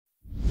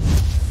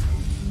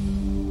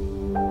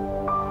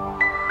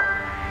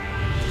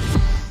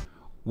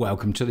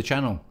Welcome to the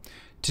channel.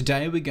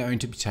 Today we're going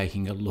to be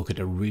taking a look at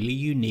a really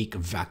unique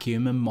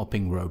vacuum and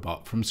mopping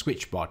robot from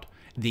SwitchBot,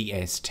 the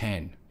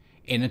S10.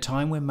 In a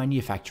time when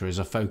manufacturers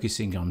are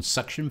focusing on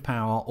suction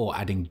power or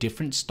adding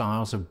different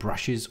styles of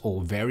brushes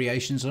or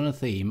variations on a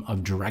theme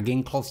of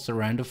dragging cloths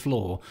around a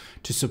floor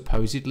to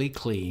supposedly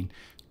clean,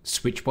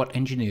 SwitchBot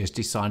engineers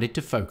decided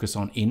to focus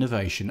on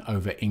innovation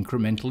over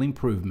incremental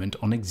improvement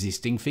on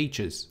existing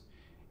features.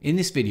 In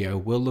this video,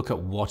 we'll look at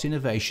what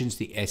innovations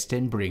the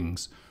S10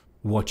 brings,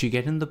 what you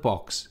get in the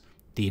box,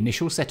 the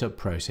initial setup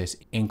process,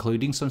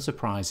 including some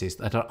surprises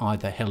that are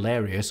either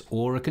hilarious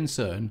or a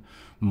concern,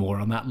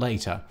 more on that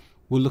later.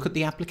 We'll look at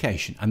the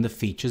application and the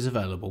features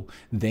available,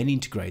 then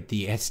integrate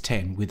the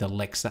S10 with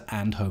Alexa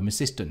and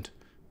HomeAssistant.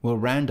 We'll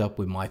round up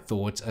with my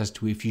thoughts as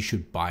to if you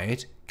should buy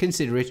it,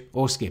 consider it,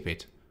 or skip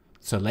it.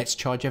 So let's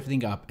charge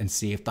everything up and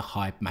see if the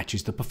hype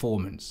matches the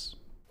performance.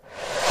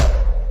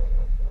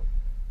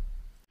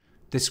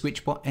 The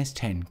SwitchBot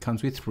S10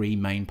 comes with three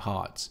main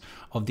parts.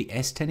 Of the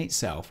S10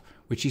 itself,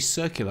 which is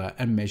circular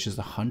and measures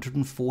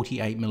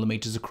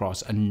 148mm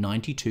across and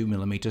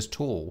 92mm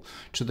tall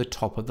to the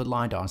top of the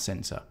LiDAR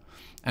sensor,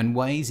 and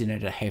weighs in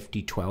at a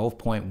hefty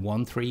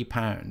 12.13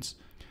 pounds.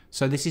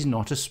 So this is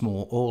not a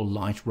small or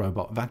light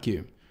robot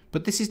vacuum.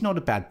 But this is not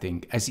a bad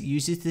thing, as it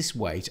uses this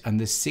weight and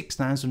the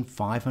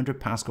 6,500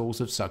 pascals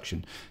of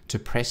suction to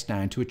press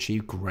down to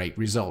achieve great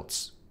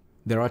results.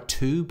 There are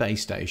two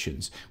base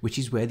stations, which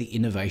is where the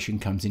innovation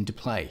comes into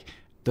play.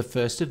 The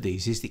first of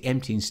these is the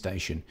emptying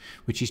station,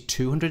 which is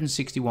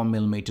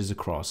 261mm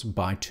across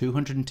by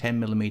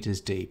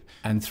 210mm deep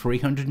and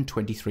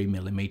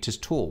 323mm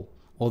tall,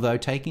 although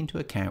take into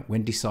account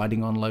when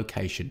deciding on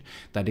location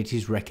that it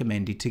is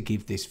recommended to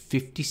give this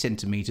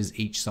 50cm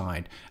each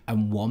side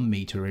and 1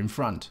 meter in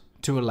front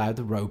to allow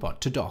the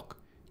robot to dock.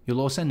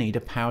 You'll also need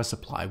a power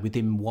supply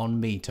within 1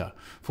 meter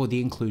for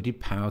the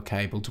included power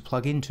cable to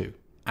plug into.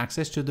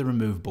 Access to the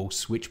removable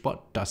SwitchBot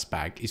dust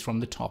bag is from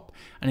the top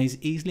and is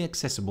easily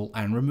accessible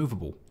and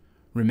removable.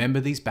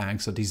 Remember, these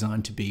bags are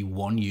designed to be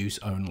one use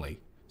only.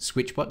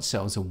 SwitchBot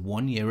sells a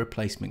 1-year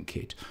replacement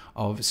kit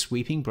of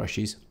sweeping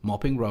brushes,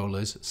 mopping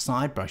rollers,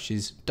 side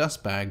brushes,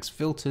 dust bags,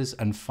 filters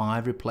and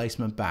 5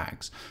 replacement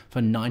bags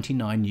for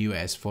 $99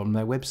 US from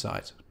their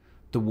website.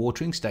 The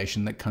watering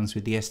station that comes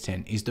with the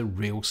S10 is the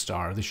real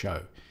star of the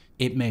show.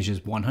 It measures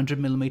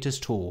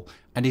 100mm tall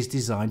and is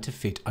designed to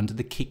fit under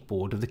the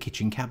kickboard of the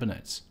kitchen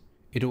cabinets.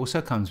 It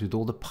also comes with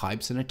all the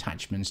pipes and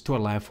attachments to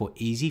allow for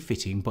easy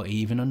fitting by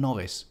even a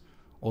novice,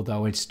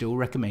 although I'd still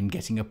recommend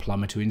getting a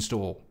plumber to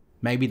install.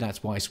 Maybe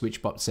that's why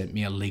SwitchBot sent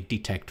me a leak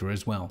detector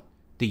as well.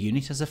 The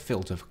unit has a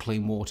filter for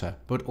clean water,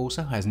 but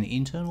also has an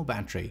internal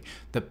battery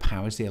that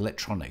powers the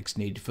electronics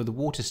needed for the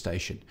water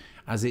station,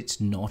 as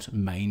it's not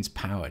mains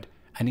powered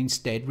and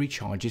instead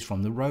recharges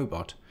from the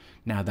robot.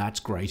 Now that's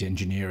great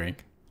engineering.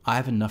 I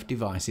have enough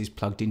devices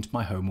plugged into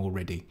my home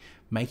already.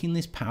 Making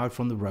this powered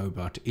from the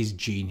robot is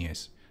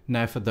genius.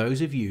 Now for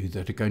those of you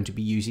that are going to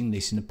be using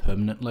this in a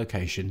permanent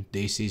location,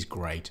 this is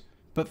great.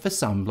 But for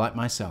some, like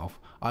myself,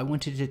 I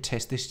wanted to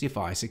test this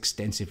device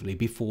extensively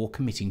before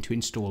committing to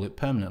install it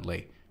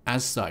permanently.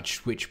 As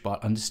such,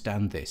 SwitchBot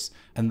understand this,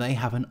 and they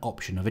have an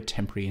option of a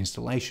temporary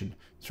installation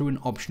through an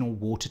optional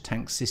water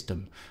tank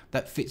system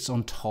that fits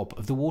on top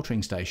of the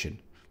watering station.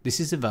 This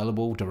is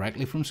available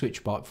directly from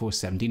SwitchBot for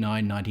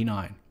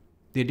 $79.99.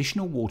 The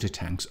additional water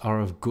tanks are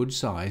of good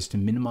size to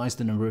minimize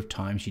the number of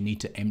times you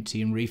need to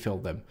empty and refill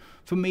them.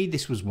 For me,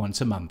 this was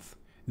once a month.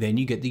 Then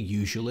you get the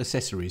usual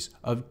accessories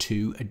of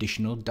 2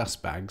 additional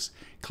dust bags,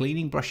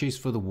 cleaning brushes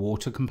for the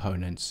water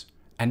components,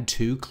 and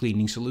 2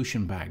 cleaning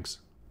solution bags,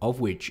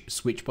 of which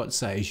SwitchBot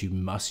says you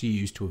must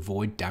use to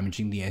avoid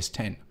damaging the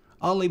S10.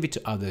 I'll leave it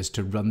to others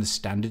to run the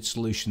standard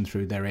solution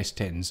through their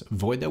S10s,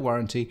 void their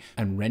warranty,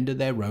 and render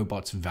their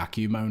robots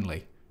vacuum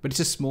only. But it's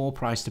a small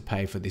price to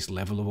pay for this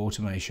level of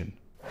automation.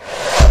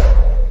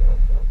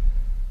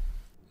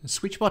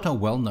 SwitchBot are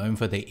well known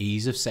for their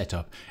ease of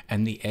setup,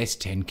 and the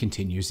S10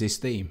 continues this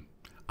theme.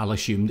 I'll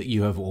assume that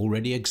you have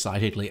already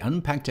excitedly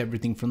unpacked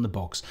everything from the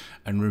box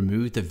and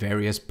removed the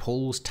various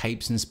pulls,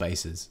 tapes and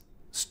spacers.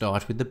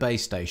 Start with the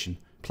base station.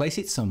 Place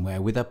it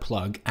somewhere with a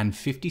plug and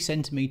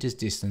 50cm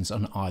distance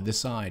on either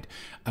side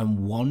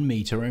and 1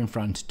 meter in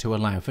front to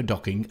allow for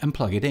docking, and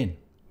plug it in.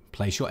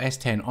 Place your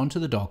S10 onto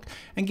the dock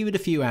and give it a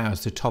few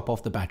hours to top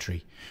off the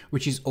battery,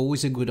 which is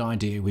always a good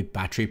idea with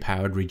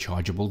battery-powered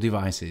rechargeable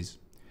devices.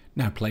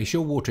 Now place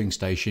your watering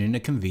station in a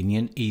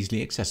convenient,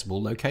 easily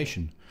accessible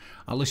location.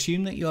 I'll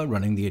assume that you are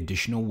running the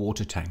additional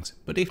water tanks,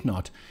 but if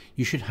not,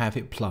 you should have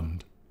it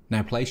plumbed.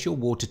 Now place your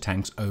water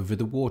tanks over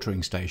the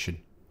watering station.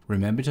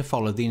 Remember to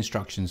follow the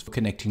instructions for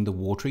connecting the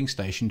watering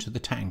station to the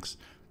tanks.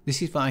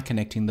 This is via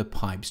connecting the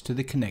pipes to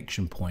the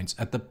connection points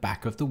at the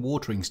back of the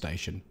watering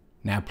station.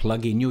 Now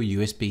plug in your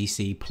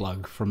USB-C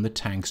plug from the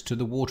tanks to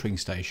the watering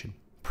station.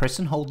 Press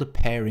and hold the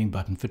pairing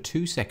button for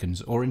 2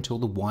 seconds or until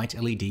the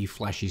white LED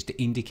flashes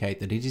to indicate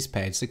that it is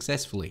paired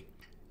successfully.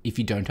 If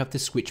you don't have the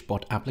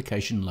SwitchBot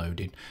application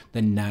loaded,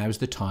 then now's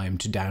the time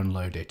to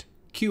download it.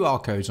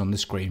 QR codes on the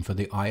screen for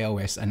the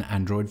iOS and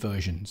Android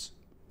versions.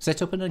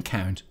 Set up an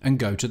account and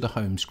go to the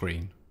home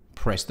screen.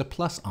 press the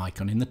plus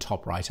icon in the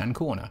top right hand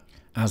corner.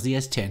 As the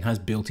S10 has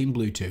built-in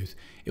Bluetooth,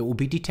 it will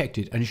be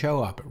detected and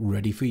show up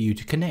ready for you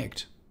to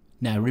connect.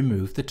 Now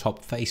remove the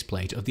top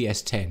faceplate of the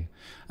S10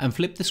 and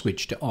flip the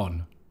switch to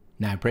on.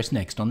 Now press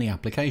next on the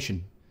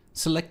application.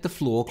 Select the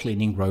floor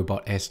cleaning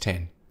robot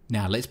S10.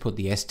 Now let's put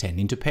the S10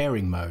 into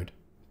pairing mode.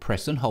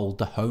 Press and hold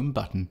the home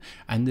button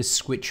and the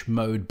switch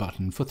mode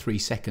button for 3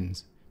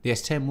 seconds. The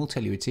S10 will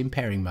tell you it's in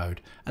pairing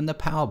mode and the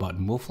power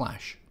button will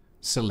flash.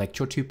 Select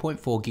your 2.4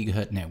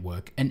 GHz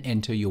network and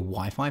enter your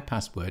Wi-Fi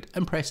password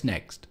and press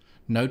next.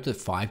 Note that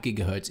 5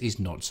 GHz is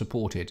not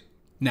supported.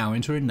 Now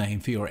enter a name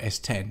for your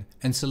S10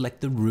 and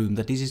select the room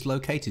that it is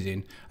located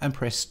in and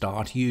press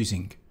start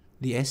using.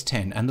 The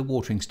S10 and the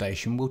watering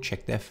station will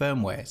check their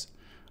firmwares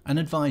and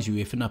advise you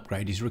if an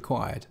upgrade is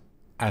required.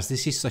 As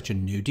this is such a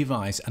new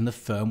device and the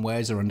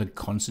firmwares are under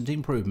constant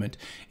improvement,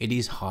 it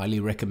is highly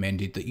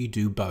recommended that you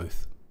do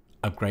both.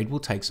 Upgrade will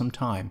take some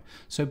time,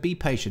 so be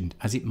patient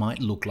as it might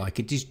look like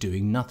it is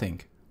doing nothing.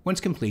 Once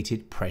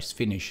completed, press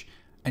finish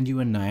and you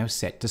are now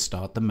set to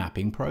start the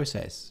mapping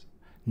process.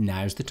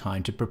 Now's the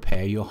time to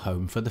prepare your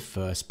home for the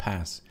first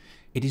pass.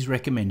 It is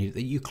recommended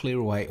that you clear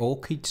away all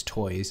kids'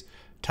 toys,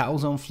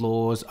 towels on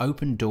floors,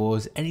 open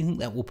doors, anything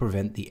that will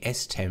prevent the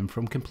S10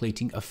 from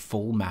completing a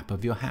full map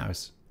of your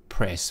house.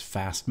 Press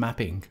fast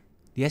mapping.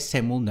 The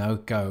S10 will now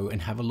go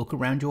and have a look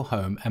around your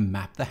home and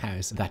map the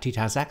house that it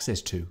has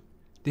access to.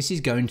 This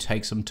is going to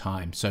take some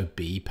time, so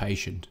be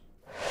patient.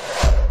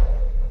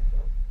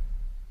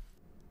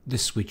 The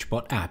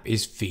SwitchBot app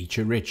is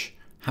feature rich.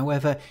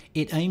 However,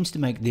 it aims to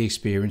make the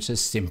experience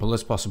as simple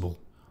as possible.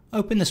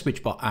 Open the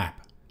SwitchBot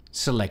app.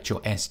 Select your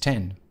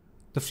S10.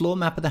 The floor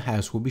map of the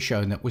house will be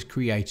shown that was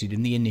created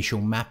in the initial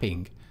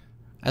mapping.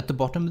 At the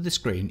bottom of the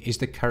screen is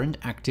the current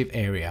active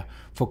area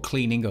for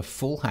cleaning a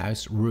full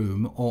house,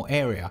 room or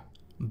area.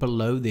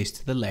 Below this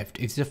to the left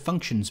is the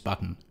functions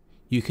button.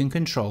 You can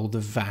control the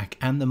vac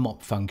and the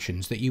mop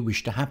functions that you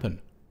wish to happen.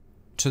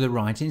 To the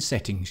right in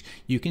settings,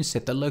 you can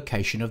set the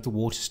location of the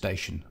water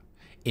station.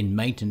 In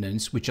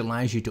maintenance, which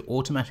allows you to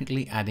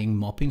automatically adding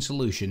mopping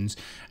solutions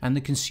and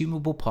the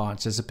consumable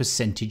parts as a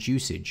percentage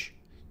usage.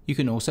 You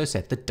can also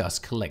set the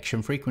dust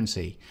collection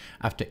frequency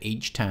after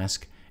each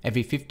task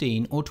every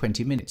 15 or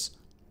 20 minutes.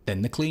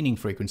 Then the cleaning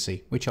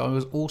frequency, which I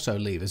will also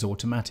leave as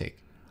automatic.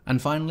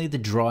 And finally the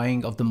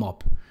drying of the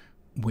mop,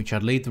 which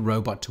I'd leave the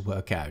robot to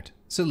work out,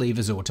 so leave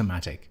as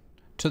automatic.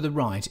 To the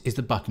right is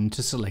the button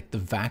to select the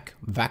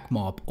vac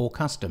mop or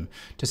custom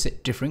to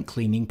set different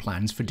cleaning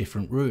plans for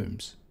different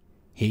rooms.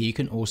 Here you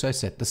can also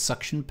set the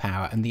suction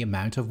power and the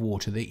amount of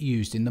water that you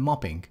used in the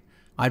mopping.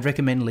 I'd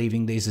recommend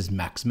leaving these as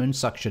maximum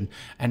suction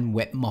and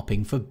wet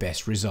mopping for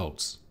best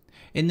results.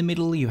 In the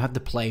middle you have the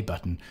play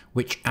button,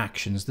 which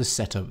actions the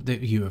setup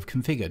that you have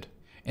configured.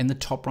 In the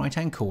top right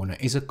hand corner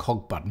is a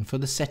cog button for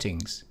the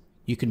settings.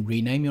 You can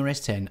rename your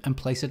S10 and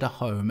place it at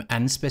home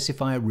and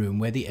specify a room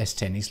where the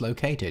S10 is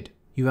located.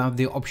 You have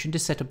the option to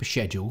set up a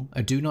schedule,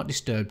 a do not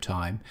disturb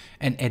time,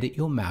 and edit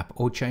your map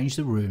or change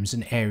the rooms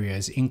and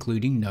areas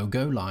including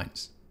no-go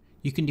lines.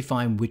 You can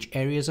define which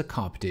areas are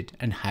carpeted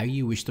and how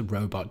you wish the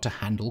robot to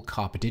handle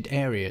carpeted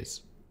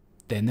areas.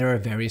 Then there are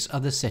various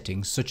other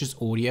settings such as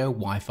audio,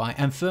 Wi-Fi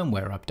and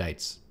firmware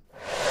updates.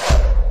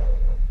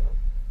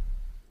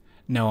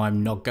 No,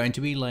 I'm not going to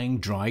be laying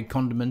dried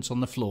condiments on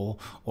the floor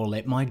or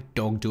let my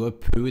dog do a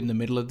poo in the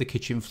middle of the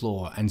kitchen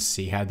floor and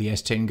see how the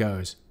S10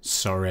 goes.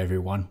 Sorry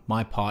everyone,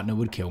 my partner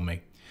would kill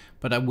me.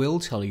 But I will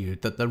tell you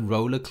that the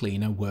roller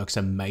cleaner works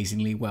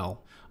amazingly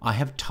well. I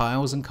have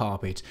tiles and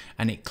carpet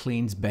and it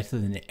cleans better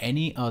than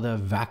any other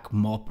vac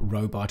mop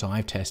robot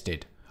I've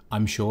tested.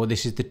 I'm sure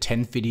this is the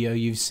 10th video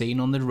you've seen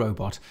on the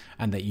robot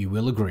and that you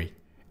will agree.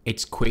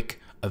 It's quick,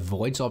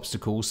 avoids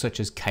obstacles such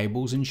as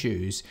cables and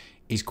shoes,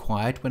 is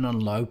quiet when on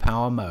low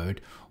power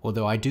mode,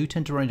 although I do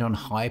tend to run it on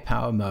high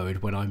power mode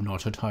when I'm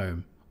not at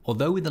home.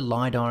 Although with the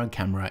LiDAR and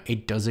camera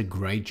it does a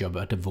great job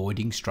at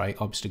avoiding stray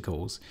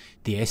obstacles,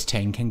 the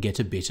S10 can get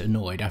a bit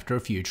annoyed after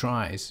a few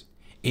tries.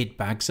 It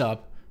backs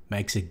up,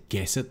 makes a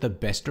guess at the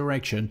best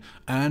direction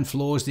and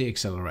floors the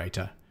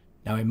accelerator.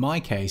 Now in my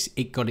case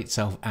it got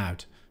itself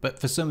out, but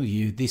for some of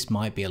you this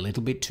might be a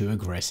little bit too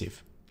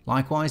aggressive.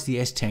 Likewise the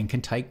S10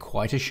 can take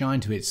quite a shine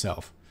to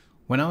itself.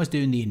 When I was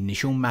doing the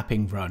initial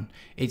mapping run,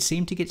 it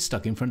seemed to get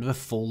stuck in front of a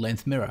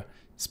full-length mirror,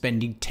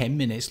 spending 10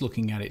 minutes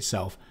looking at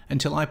itself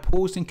until I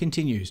paused and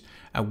continues,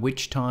 at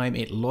which time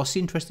it lost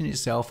interest in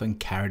itself and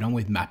carried on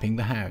with mapping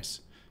the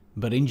house.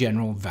 But in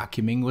general,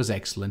 vacuuming was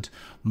excellent,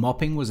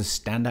 mopping was a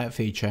standout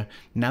feature,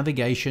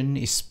 navigation,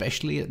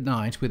 especially at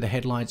night with the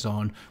headlights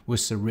on,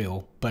 was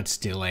surreal but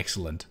still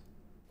excellent.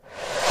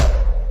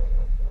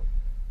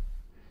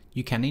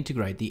 You can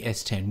integrate the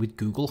S10 with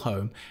Google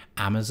Home,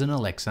 Amazon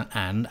Alexa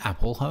and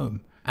Apple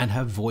Home and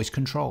have voice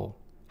control.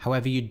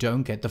 However, you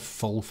don't get the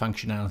full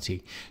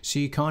functionality, so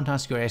you can't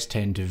ask your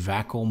S10 to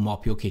vac or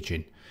mop your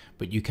kitchen,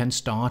 but you can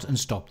start and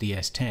stop the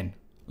S10.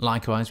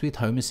 Likewise with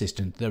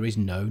HomeAssistant there is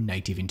no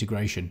native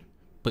integration,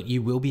 but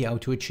you will be able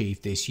to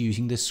achieve this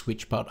using the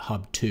SwitchBot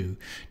Hub 2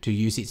 to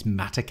use its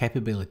Matter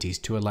capabilities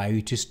to allow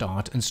you to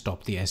start and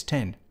stop the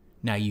S10.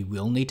 Now you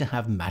will need to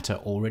have Matter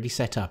already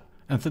set up,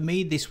 and for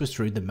me this was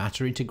through the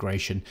Matter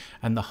integration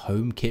and the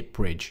HomeKit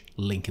bridge,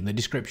 link in the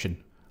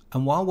description.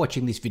 And while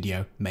watching this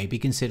video, maybe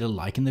consider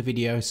liking the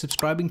video,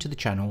 subscribing to the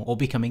channel, or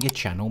becoming a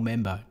channel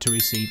member to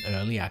receive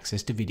early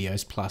access to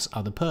videos plus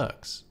other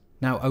perks.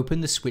 Now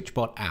open the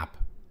SwitchBot app,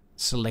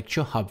 select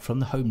your hub from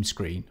the home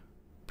screen,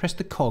 press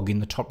the cog in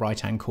the top right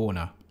hand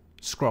corner,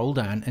 scroll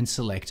down and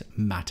select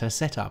Matter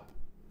Setup.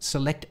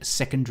 Select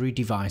Secondary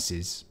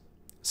Devices.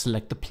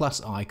 Select the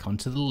plus icon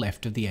to the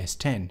left of the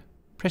S10.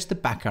 Press the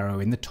back arrow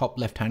in the top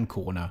left hand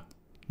corner.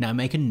 Now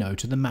make a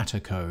note of the Matter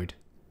code.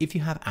 If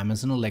you have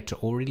Amazon Alexa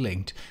already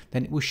linked,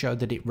 then it will show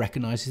that it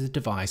recognizes the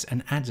device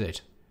and adds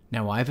it.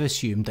 Now I've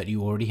assumed that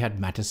you already had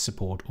Matter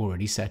support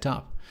already set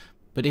up,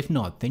 but if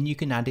not, then you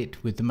can add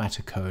it with the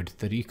Matter code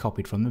that you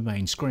copied from the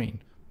main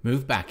screen.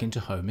 Move back into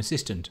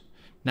HomeAssistant.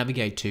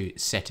 Navigate to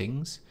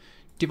Settings,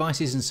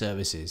 Devices and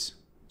Services.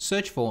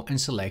 Search for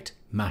and select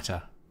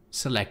Matter.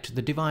 Select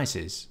the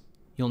devices.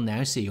 You'll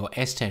now see your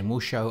S10 will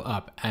show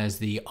up as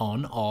the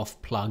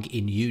on-off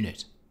plug-in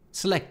unit.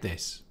 Select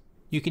this.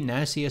 You can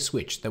now see a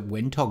switch that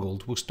when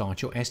toggled will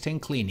start your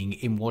S10 cleaning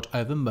in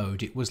whatever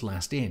mode it was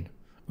last in.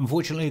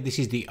 Unfortunately, this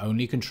is the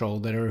only control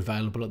that are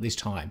available at this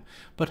time,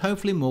 but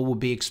hopefully more will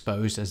be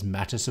exposed as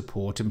Matter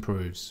support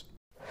improves.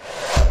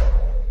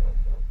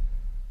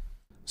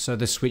 So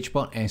the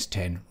SwitchBot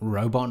S10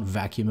 Robot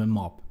Vacuum and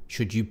Mop.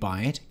 Should you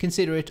buy it,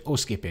 consider it, or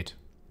skip it?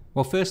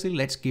 Well, firstly,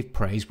 let's give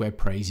praise where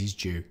praise is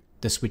due.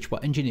 The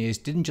SwitchBot engineers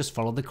didn't just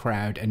follow the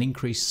crowd and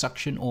increase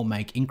suction or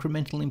make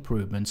incremental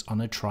improvements on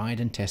a tried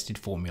and tested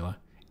formula.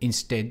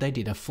 Instead, they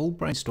did a full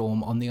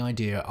brainstorm on the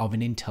idea of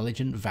an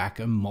intelligent vac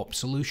and mop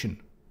solution.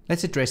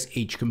 Let's address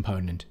each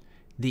component.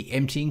 The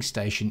emptying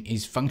station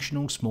is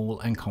functional, small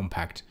and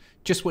compact,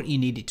 just what you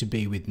need it to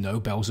be with no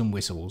bells and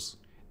whistles.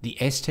 The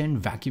S10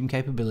 vacuum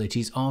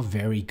capabilities are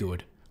very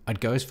good. I'd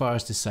go as far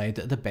as to say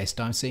that the best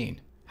I've seen.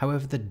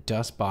 However, the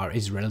dust bar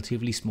is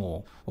relatively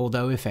small,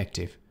 although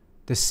effective.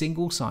 The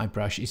single side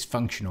brush is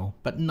functional,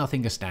 but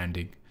nothing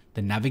astounding.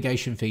 The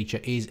navigation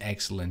feature is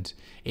excellent.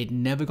 It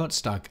never got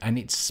stuck, and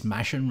its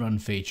smash and run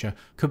feature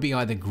could be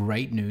either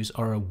great news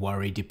or a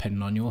worry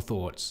depending on your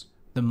thoughts.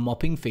 The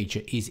mopping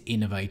feature is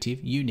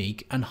innovative,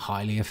 unique, and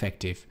highly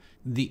effective.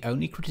 The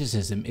only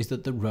criticism is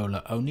that the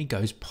roller only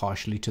goes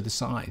partially to the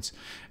sides,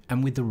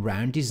 and with the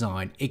round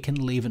design, it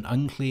can leave an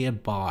unclear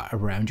bar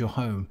around your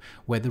home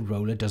where the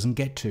roller doesn't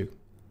get to.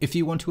 If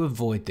you want to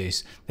avoid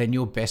this, then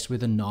you're best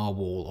with a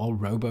Narwhal or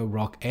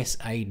Roborock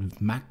S8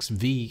 Max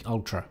V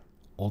Ultra.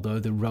 Although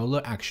the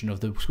roller action of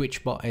the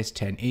SwitchBot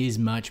S10 is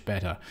much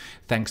better,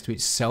 thanks to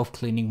its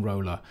self-cleaning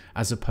roller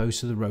as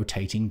opposed to the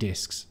rotating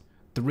discs.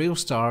 The real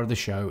star of the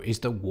show is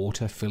the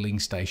water filling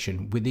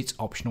station with its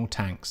optional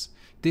tanks.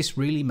 This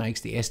really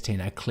makes the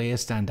S10 a clear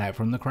standout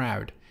from the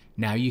crowd.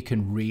 Now you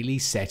can really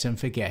set and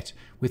forget,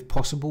 with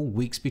possible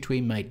weeks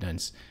between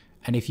maintenance.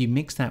 And if you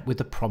mix that with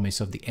the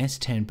promise of the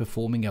S10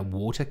 performing a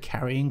water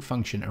carrying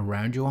function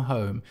around your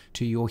home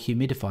to your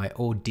humidifier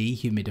or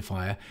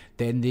dehumidifier,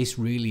 then this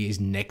really is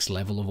next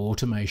level of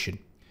automation.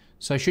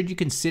 So should you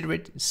consider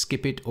it,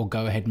 skip it, or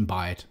go ahead and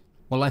buy it?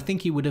 Well, I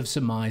think you would have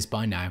surmised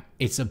by now,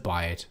 it's a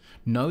buy it.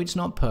 No, it's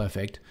not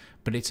perfect,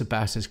 but it's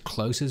about as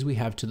close as we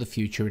have to the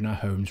future in our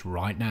homes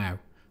right now.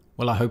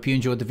 Well, I hope you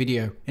enjoyed the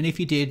video, and if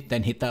you did,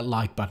 then hit that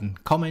like button,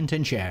 comment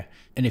and share.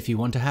 And if you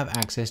want to have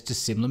access to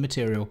similar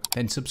material,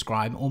 then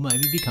subscribe or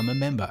maybe become a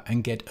member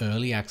and get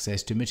early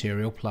access to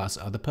material plus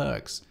other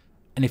perks.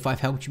 And if I've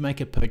helped you make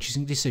a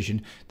purchasing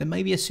decision, then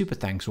maybe a super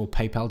thanks or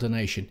PayPal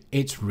donation.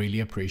 It's really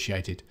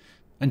appreciated.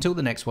 Until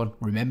the next one,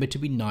 remember to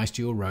be nice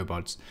to your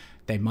robots.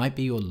 They might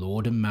be your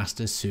lord and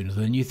master sooner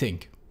than you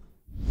think.